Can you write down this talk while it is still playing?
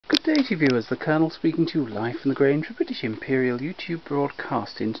Good day to you viewers, the Colonel speaking to you live from the Grange for British Imperial YouTube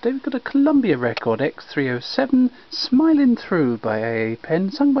Broadcasting. Today we've got a Columbia record, X307, Smilin' Through by A.A.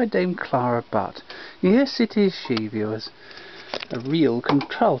 Penn, sung by Dame Clara Butt. Yes, it is she, viewers. A real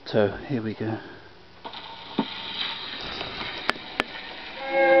contralto. Here we go.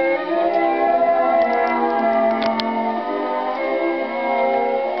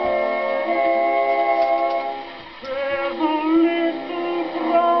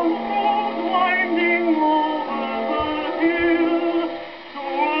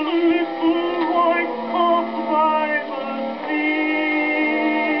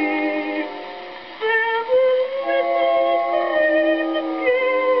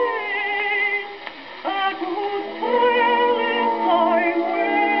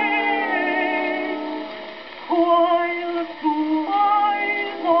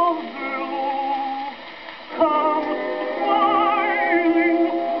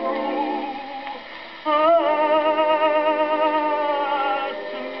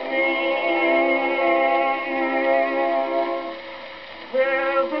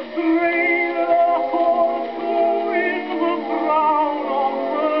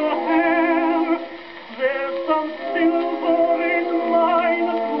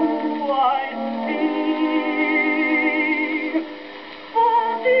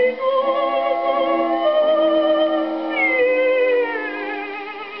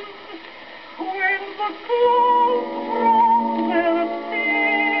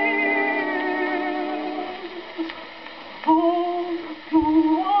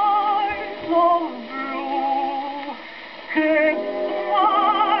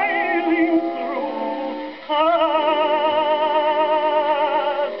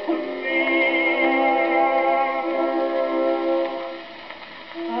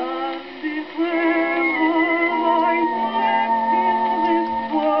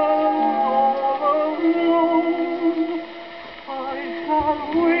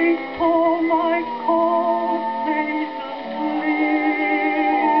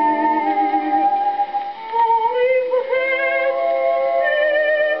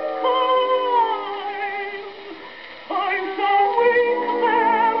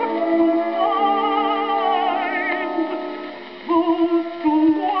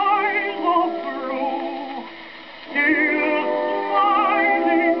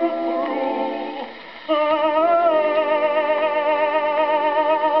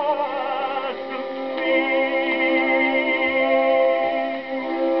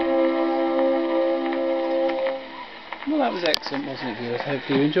 Well, that was excellent, wasn't it, viewers?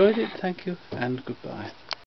 Hopefully you enjoyed it. Thank you and goodbye.